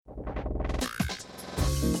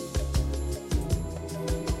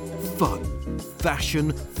fun,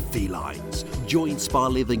 fashion, felines. Join spa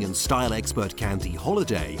living and style expert Candy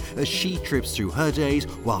Holiday as she trips through her days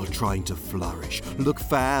while trying to flourish, look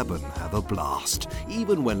fab and have a blast,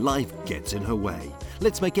 even when life gets in her way.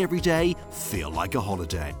 Let's make every day feel like a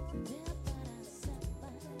holiday.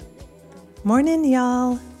 Morning,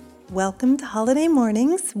 y'all. Welcome to Holiday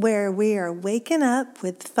Mornings, where we are waking up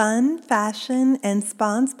with fun, fashion, and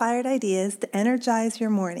spa-inspired ideas to energize your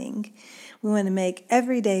morning. We want to make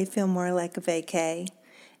every day feel more like a vacay.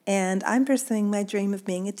 And I'm pursuing my dream of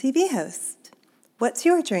being a TV host. What's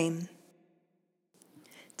your dream?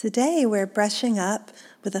 Today, we're brushing up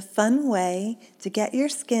with a fun way to get your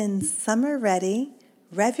skin summer ready,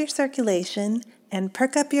 rev your circulation, and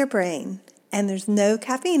perk up your brain. And there's no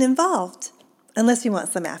caffeine involved, unless you want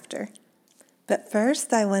some after. But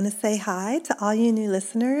first, I want to say hi to all you new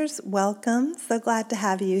listeners. Welcome. So glad to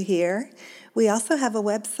have you here. We also have a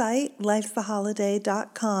website,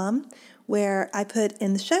 lifesaholiday.com, where I put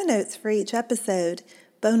in the show notes for each episode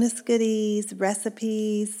bonus goodies,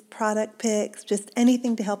 recipes, product picks, just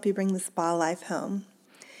anything to help you bring the spa life home.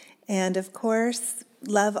 And of course,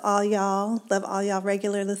 love all y'all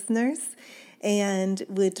regular listeners. And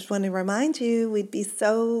we just want to remind you, we'd be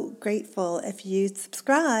so grateful if you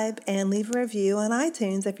subscribe and leave a review on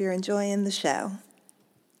iTunes if you're enjoying the show.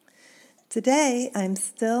 Today, I'm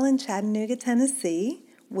still in Chattanooga, Tennessee,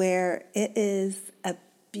 where it is a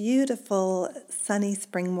beautiful sunny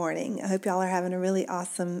spring morning. I hope y'all are having a really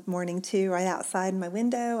awesome morning too. Right outside my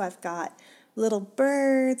window, I've got little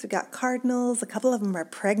birds, we've got cardinals, a couple of them are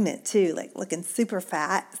pregnant too, like looking super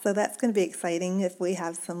fat. So that's going to be exciting if we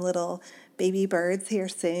have some little baby birds here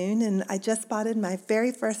soon. And I just spotted my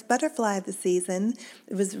very first butterfly of the season.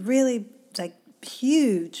 It was really like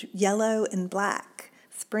huge, yellow and black.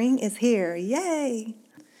 Spring is here, yay!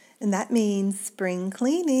 And that means spring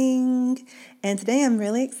cleaning. And today I'm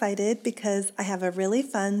really excited because I have a really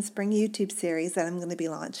fun spring YouTube series that I'm going to be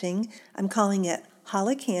launching. I'm calling it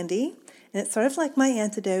Holicandy. And it's sort of like my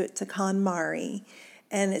antidote to KonMari.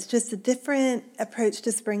 And it's just a different approach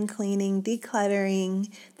to spring cleaning,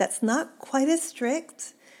 decluttering, that's not quite as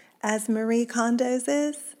strict as Marie Kondo's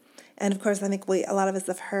is. And of course, I think a lot of us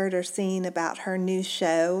have heard or seen about her new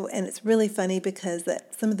show. And it's really funny because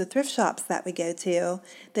at some of the thrift shops that we go to,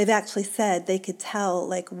 they've actually said they could tell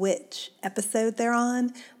like which episode they're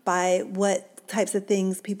on by what types of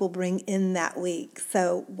things people bring in that week.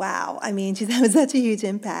 So, wow. I mean, she's having such a huge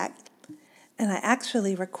impact. And I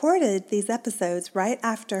actually recorded these episodes right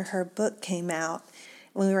after her book came out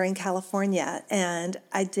when we were in California. And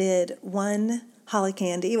I did one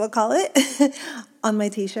Holicandy, we'll call it, on my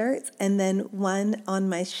t-shirts, and then one on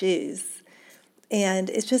my shoes. And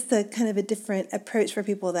it's just a kind of a different approach for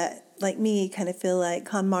people that, like me, kind of feel like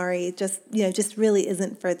KonMari just really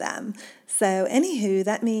isn't for them. So anywho,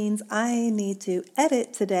 that means I need to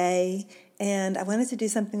edit today. And I wanted to do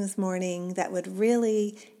something this morning that would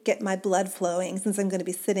really get my blood flowing since I'm going to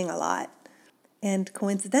be sitting a lot. And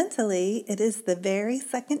coincidentally, it is the very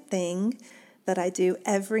second thing that I do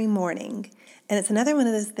every morning. And it's another one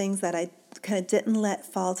of those things that I kind of didn't let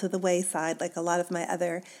fall to the wayside like a lot of my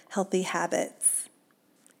other healthy habits.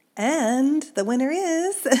 And the winner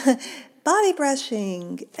is body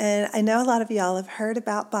brushing. And I know a lot of y'all have heard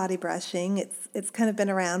about body brushing. It's kind of been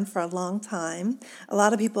around for a long time. A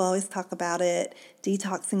lot of people always talk about it,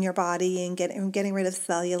 detoxing your body and getting rid of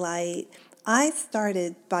cellulite. I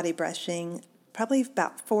started body brushing probably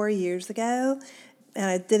about 4 years ago, and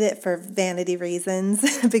I did it for vanity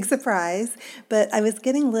reasons, big surprise. But I was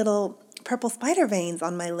getting little purple spider veins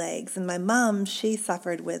on my legs, and my mom, she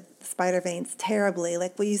suffered with spider veins terribly.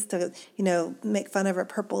 Like we used to, make fun of her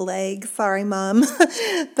purple legs. Sorry, Mom.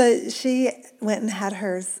 But she went and had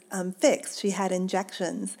hers fixed. She had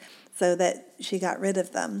injections so that she got rid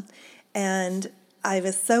of them. And I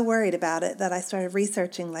was so worried about it that I started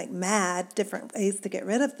researching like mad different ways to get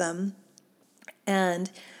rid of them. And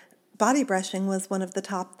body brushing was one of the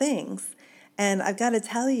top things. And I've got to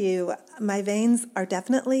tell you, my veins are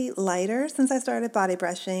definitely lighter since I started body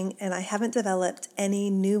brushing, and I haven't developed any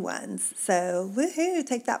new ones. So, woohoo,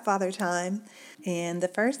 take that, Father Time. And the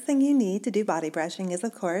first thing you need to do body brushing is,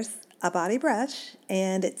 of course, a body brush.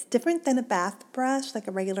 And it's different than a bath brush, like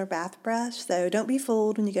a regular bath brush. So don't be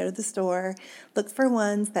fooled when you go to the store. Look for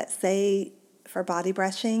ones that say for body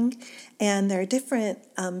brushing, and there are different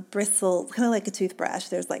bristles, kind of like a toothbrush.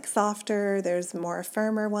 There's like softer, there's more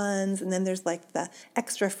firmer ones, and then there's like the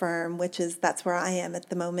extra firm, that's where I am at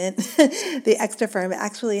the moment. The extra firm, it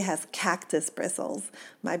actually has cactus bristles,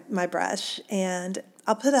 my brush, and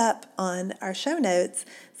I'll put up on our show notes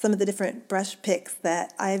some of the different brush picks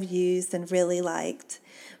that I've used and really liked.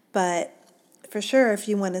 But for sure, if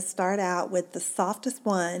you want to start out with the softest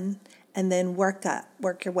one and then work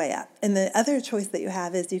your way up. And the other choice that you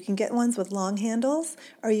have is you can get ones with long handles,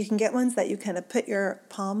 or you can get ones that you kind of put your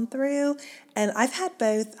palm through. And I've had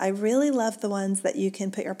both. I really love the ones that you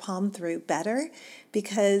can put your palm through better,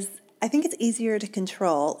 because I think it's easier to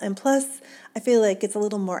control. And plus, I feel like it's a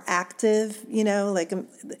little more active, like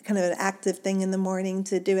kind of an active thing in the morning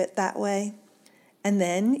to do it that way. And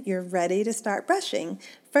then you're ready to start brushing.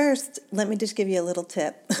 First, let me just give you a little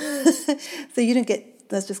tip. So you don't get,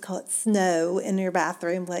 let's just call it snow in your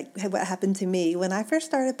bathroom, like what happened to me. When I first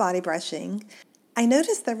started body brushing, I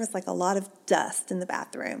noticed there was like a lot of dust in the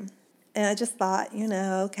bathroom. And I just thought,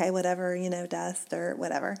 okay, whatever, dust or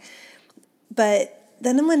whatever. But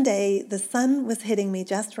then one day, the sun was hitting me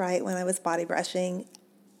just right when I was body brushing.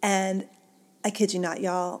 And I kid you not,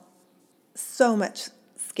 y'all, so much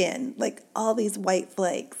skin, like all these white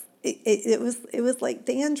flakes. It was like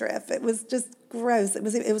dandruff. It was just gross.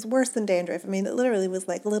 It was worse than dandruff. I mean, it literally was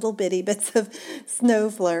like little bitty bits of snow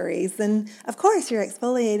flurries. And of course, you're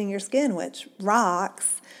exfoliating your skin, which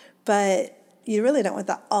rocks, but you really don't want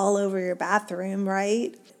that all over your bathroom,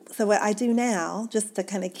 right? So what I do now, just to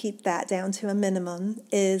kind of keep that down to a minimum,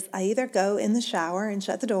 is I either go in the shower and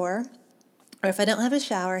shut the door, or if I don't have a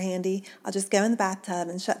shower handy, I'll just go in the bathtub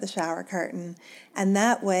and shut the shower curtain. And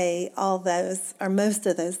that way, all those, or most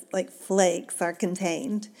of those, like flakes are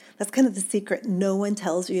contained. That's kind of the secret no one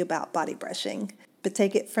tells you about body brushing. But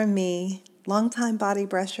take it from me, longtime body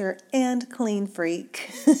brusher and clean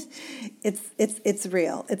freak. It's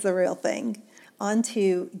real. It's a real thing. On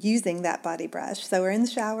to using that body brush. So we're in the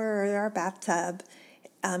shower or our bathtub,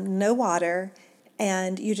 no water,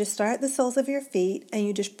 and you just start at the soles of your feet and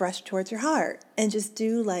you just brush towards your heart and just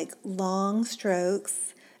do like long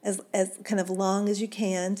strokes, as kind of long as you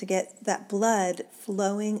can, to get that blood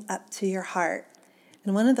flowing up to your heart.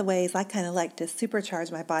 And one of the ways I kind of like to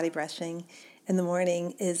supercharge my body brushing in the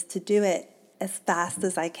morning is to do it as fast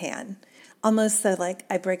as I can, almost so like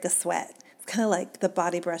I break a sweat. It's kind of like the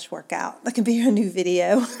body brush workout. That can be your new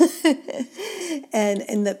video.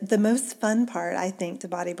 And the most fun part, I think, to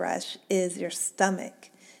body brush is your stomach,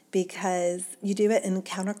 because you do it in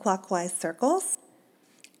counterclockwise circles.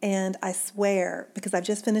 And I swear, because I've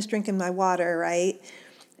just finished drinking my water, right?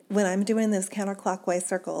 When I'm doing those counterclockwise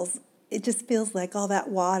circles, it just feels like all that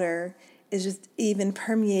water is just even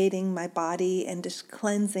permeating my body and just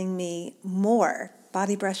cleansing me more.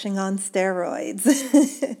 Body brushing on steroids.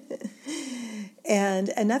 And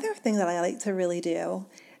another thing that I like to really do,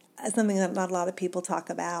 something that not a lot of people talk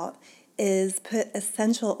about, is put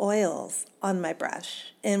essential oils on my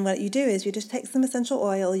brush. And what you do is you just take some essential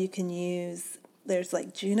oil. You can use, there's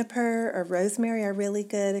like juniper or rosemary are really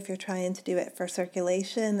good if you're trying to do it for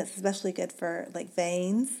circulation. That's especially good for like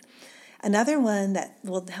veins. Another one that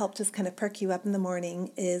will help just kind of perk you up in the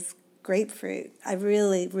morning is grapefruit. I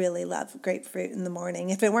really, really love grapefruit in the morning.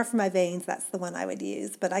 If it weren't for my veins, that's the one I would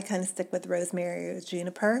use. But I kind of stick with rosemary or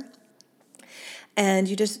juniper. And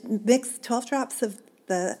you just mix 12 drops of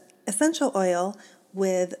the essential oil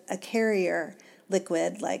with a carrier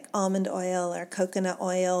liquid like almond oil or coconut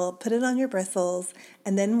oil. Put it on your bristles.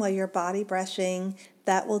 And then while you're body brushing,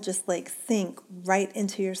 that will just like sink right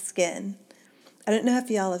into your skin. I don't know if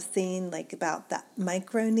y'all have seen like about that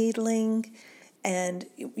micro needling, and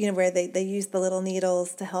where they use the little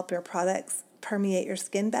needles to help your products permeate your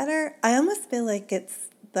skin better. I almost feel like it's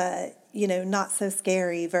the not so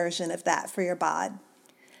scary version of that for your bod.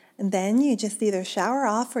 And then you just either shower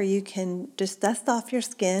off, or you can just dust off your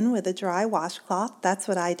skin with a dry washcloth. That's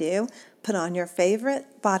what I do. Put on your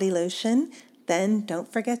favorite body lotion. Then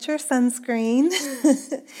don't forget your sunscreen.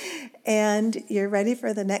 And you're ready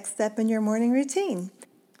for the next step in your morning routine.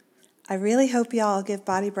 I really hope y'all give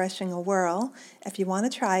body brushing a whirl. If you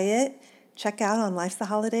want to try it, check out on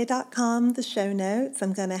lifesaholiday.com the show notes.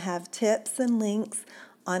 I'm going to have tips and links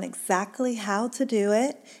on exactly how to do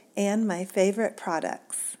it and my favorite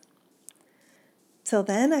products. Till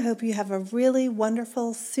then, I hope you have a really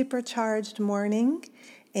wonderful, supercharged morning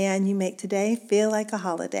and you make today feel like a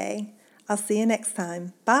holiday. I'll see you next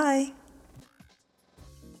time. Bye.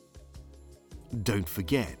 Don't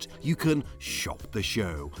forget, you can shop the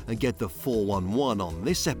show and get the 411 on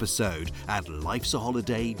this episode at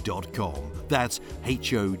lifesaholiday.com. That's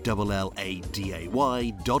HOLLADAY.com.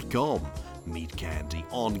 Meet Candy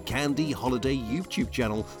on Candy Holiday YouTube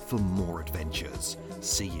channel for more adventures.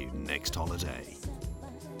 See you next holiday.